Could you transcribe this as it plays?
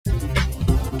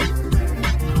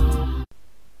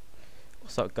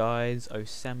What's up guys,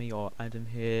 oSammy or Adam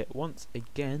here once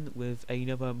again with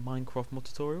another Minecraft mod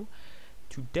tutorial.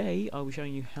 Today I'll be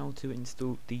showing you how to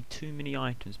install the Too Many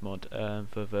Items mod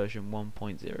for version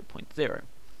 1.0.0.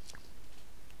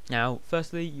 Now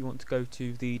firstly you want to go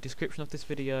to the description of this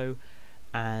video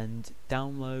and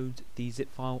download the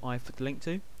zip file I've put the link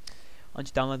to.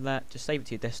 Once you download that, just save it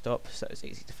to your desktop so it's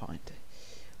easy to find.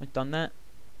 Once you've done that,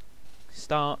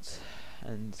 start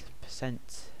and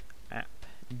 %app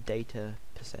data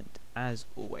percent as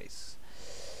always.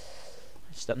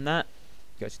 Just done that,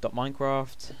 go to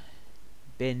 .minecraft,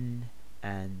 bin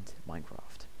and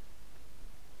Minecraft.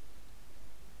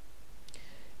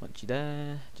 Once you're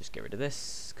there, just get rid of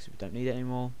this because we don't need it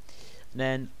anymore. And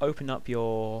then open up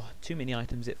your Too Many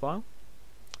Items zip file.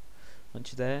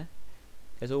 Once you're there,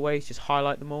 as always, just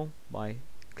highlight them all by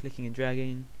clicking and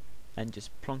dragging and just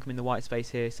plonk them in the white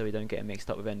space here so we don't get it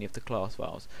mixed up with any of the class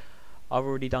files. I've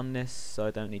already done this, so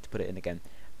I don't need to put it in again.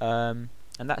 And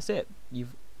that's it.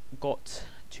 You've got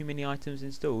Too Many Items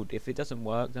installed. If it doesn't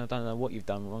work, then I don't know what you've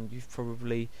done wrong. You've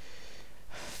probably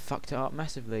fucked it up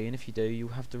massively, and if you do,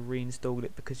 you'll have to reinstall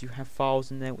it because you have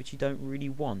files in there which you don't really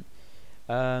want.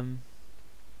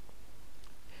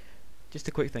 Just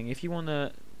a quick thing, if you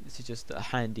wanna, this is just a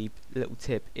handy little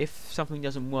tip. If something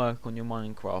doesn't work on your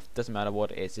Minecraft, doesn't matter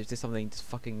what it is, if there's something just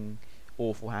fucking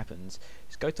awful happens,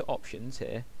 just go to options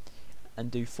here and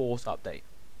do force update,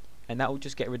 and that will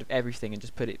just get rid of everything and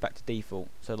just put it back to default.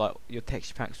 So like your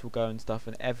texture packs will go and stuff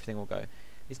and everything will go.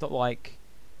 It's not like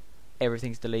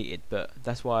everything's deleted, but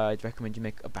that's why I'd recommend you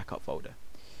make a backup folder,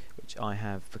 which I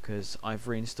have because I've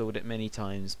reinstalled it many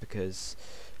times because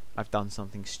I've done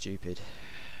something stupid,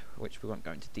 which we won't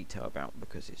go into detail about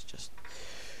because it's just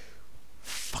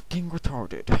fucking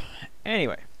retarded.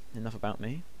 Anyway, enough about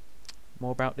me,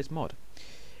 more about this mod.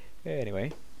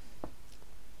 Anyway,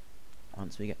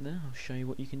 once we get there, I'll show you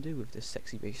what you can do with this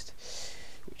sexy beast,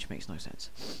 which makes no sense.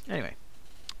 Anyway,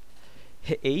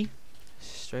 hit E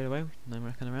straight away, no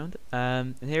mucking around.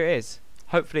 And here it is.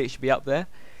 Hopefully it should be up there.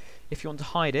 If you want to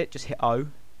hide it, just hit O,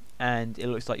 and it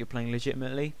looks like you're playing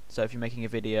legitimately. So if you're making a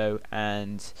video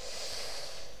and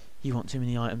you want too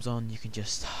many items on, you can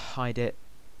just hide it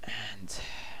and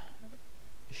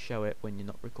show it when you're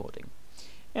not recording.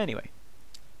 Anyway,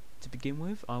 to begin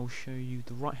with, I'll show you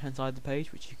the right hand side of the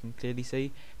page, which you can clearly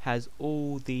see has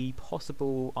all the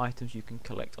possible items you can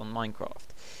collect on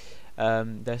Minecraft.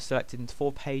 They're selected into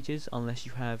 4 pages unless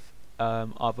you have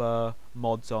other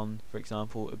mods on, for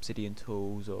example obsidian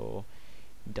tools or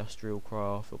industrial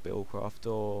craft or buildcraft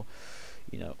or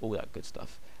you know, all that good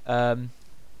stuff. And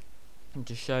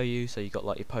to show you, so you've got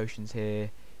like your potions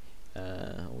here,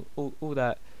 all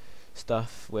that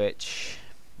stuff which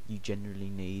you generally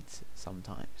need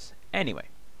sometimes. Anyway,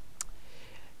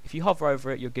 if you hover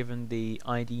over it, you're given the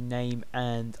ID name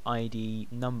and ID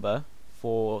number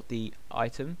for the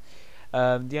item.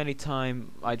 The only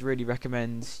time I'd really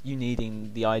recommend you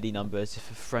needing the ID number is if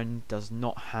a friend does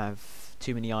not have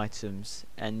too many items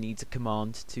and needs a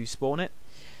command to spawn it.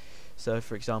 So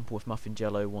for example, if Muffin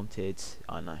Jello wanted,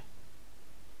 I don't know,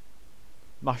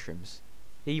 mushrooms,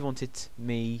 he wanted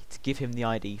me to give him the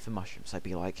ID for mushrooms. I'd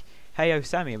be like, hey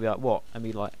oSammy, I'd be like, what? And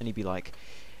he'd be like,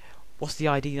 what's the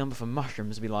ID number for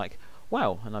mushrooms? I'd be like,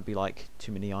 well, and I'd be like,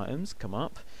 too many items, come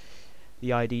up.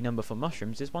 The ID number for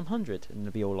mushrooms is 100, and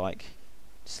it'd be all like,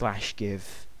 /give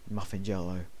Muffin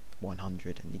Jello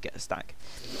 100, and you get a stack.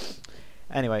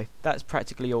 Anyway, that's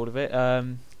practically all of it.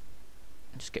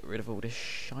 Just get rid of all this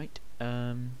shite.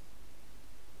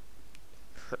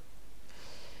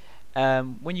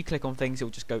 When you click on things,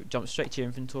 it'll just jump straight to your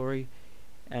inventory,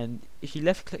 and if you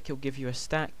left click, it'll give you a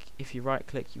stack. If you right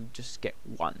click, you just get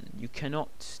 1. You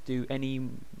cannot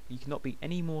be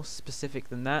any more specific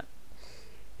than that.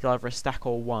 It's either a stack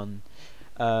or 1.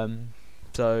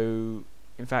 So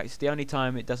in fact, the only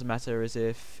time it doesn't matter is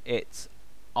if it's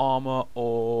armor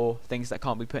or things that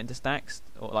can't be put into stacks,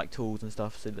 or like tools and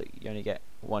stuff, so that you only get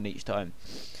 1 each time.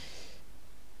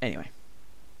 Anyway,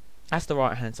 that's the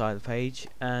right hand side of the page,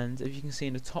 and as you can see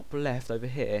in the top left over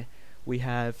here, we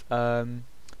have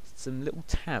some little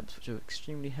tabs which are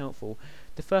extremely helpful.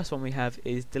 The first one we have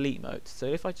is delete mode. So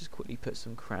if I just quickly put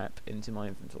some crap into my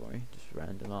inventory, just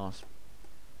random ass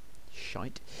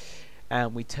shite,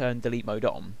 and we turn delete mode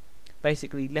on,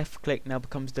 basically left click now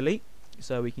becomes delete,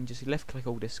 so we can just left click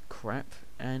all this crap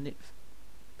and it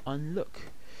unlook.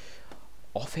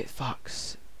 Off it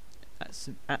fucks. That's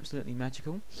absolutely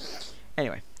magical.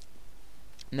 Anyway,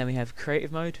 and then we have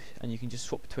creative mode, and you can just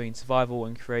swap between survival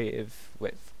and creative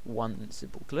with 1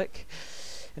 simple click.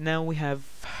 And now we have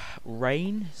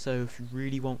rain, so if you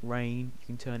really want rain, you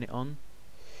can turn it on.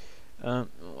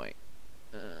 Wait,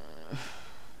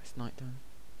 It's night time.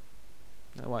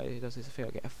 No, wait, it does this. I think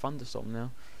I get a thunderstorm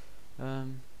now.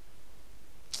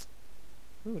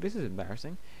 Ooh, this is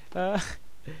embarrassing.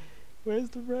 Where's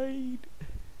the rain?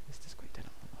 Let's just quick turn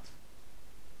it on and off.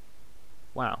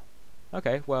 Wow.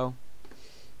 Okay, well,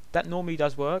 that normally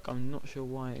does work. I'm not sure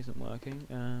why it isn't working.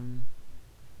 I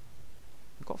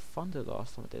got thunder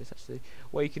last time I did this actually.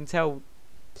 Well, you can tell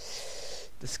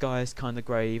the sky is kind of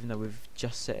grey, even though we've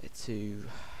just set it to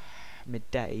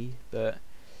midday. But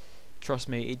trust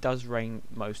me, it does rain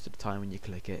most of the time when you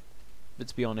click it. But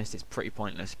to be honest, it's pretty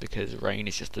pointless because rain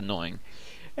is just annoying.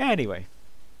 Anyway,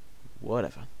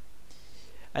 whatever.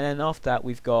 And then after that,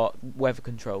 we've got weather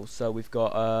control. So we've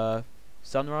got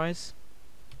sunrise.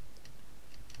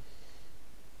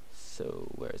 So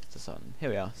where is the sun?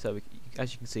 Here we are. So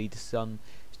as you can see, the sun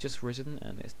has just risen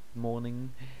and it's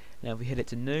morning. Now if we hit it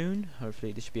to noon,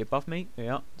 hopefully this should be above me. Here we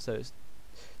are. So it's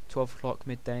 12 o'clock,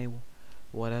 midday,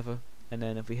 whatever. And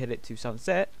then if we hit it to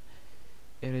sunset,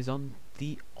 it is on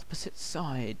the opposite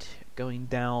side, going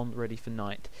down, ready for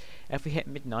night. If we hit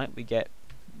midnight, we get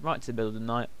right to the middle of the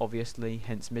night, obviously,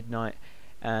 hence midnight,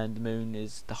 and the moon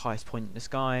is the highest point in the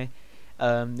sky.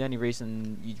 The only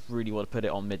reason you really want to put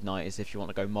it on midnight is if you want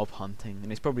to go mob hunting,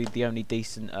 and it's probably the only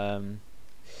decent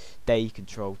day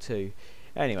control too.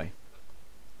 Anyway,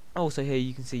 also here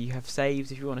you can see you have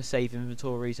saves. If you want to save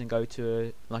inventories and go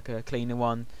to a cleaner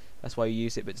one, that's why you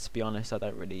use it, but to be honest, I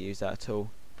don't really use that at all.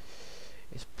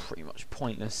 It's pretty much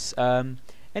pointless.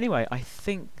 Anyway, I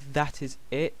think that is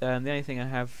it. The only thing I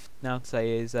have now to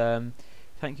say is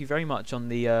thank you very much on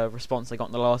the response I got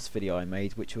in the last video I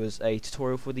made, which was a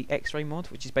tutorial for the X-ray mod,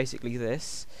 which is basically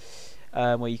this,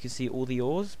 where you can see all the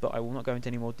ores, but I will not go into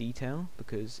any more detail,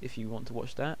 because if you want to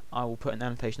watch that, I will put an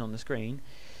annotation on the screen,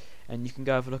 and you can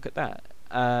go have a look at that.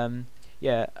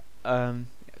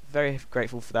 Very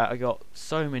grateful for that. I got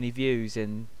so many views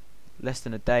in less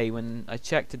than a day. When I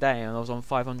checked today, and I was on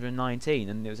 519,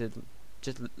 and it was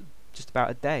just about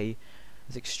a day. I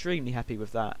was extremely happy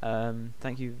with that.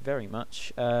 Thank you very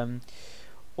much.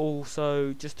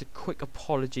 Also, just a quick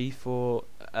apology for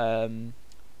the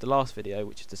last video,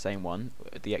 which is the same one,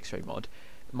 the X-ray mod.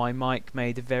 My mic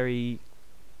made a very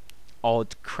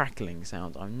odd crackling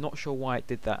sound. I'm not sure why it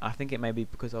did that. I think it may be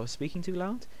because I was speaking too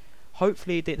loud.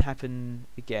 Hopefully it didn't happen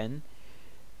again.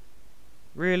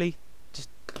 Really, just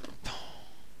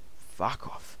fuck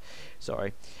off.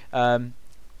 Sorry.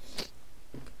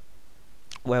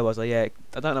 Where was I? Yeah,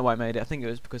 I don't know why I made it. I think it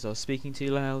was because I was speaking too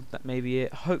loud. That may be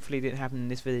it. Hopefully it didn't happen in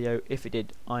this video. If it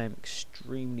did, I am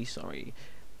extremely sorry.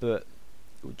 But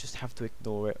we'll just have to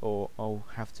ignore it, or I'll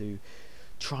have to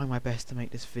try my best to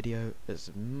make this video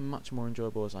as much more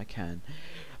enjoyable as I can.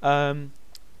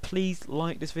 Please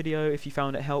like this video if you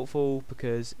found it helpful,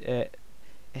 because it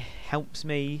helps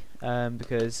me,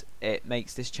 because it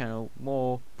makes this channel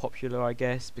more popular, I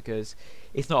guess, because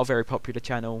it's not a very popular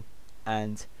channel,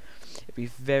 and it'd be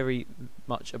very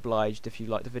much obliged if you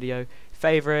like the video.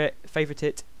 Favourite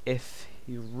it if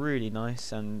you're really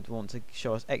nice and want to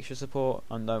show us extra support.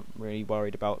 I'm not really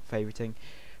worried about favouriting.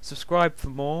 Subscribe for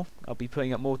more. I'll be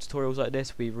putting up more tutorials like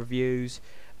this, with reviews,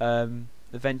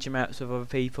 adventure maps with other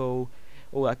people,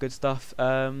 all that good stuff.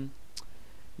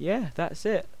 Yeah, that's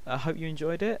it. I hope you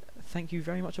enjoyed it. Thank you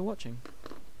very much for watching.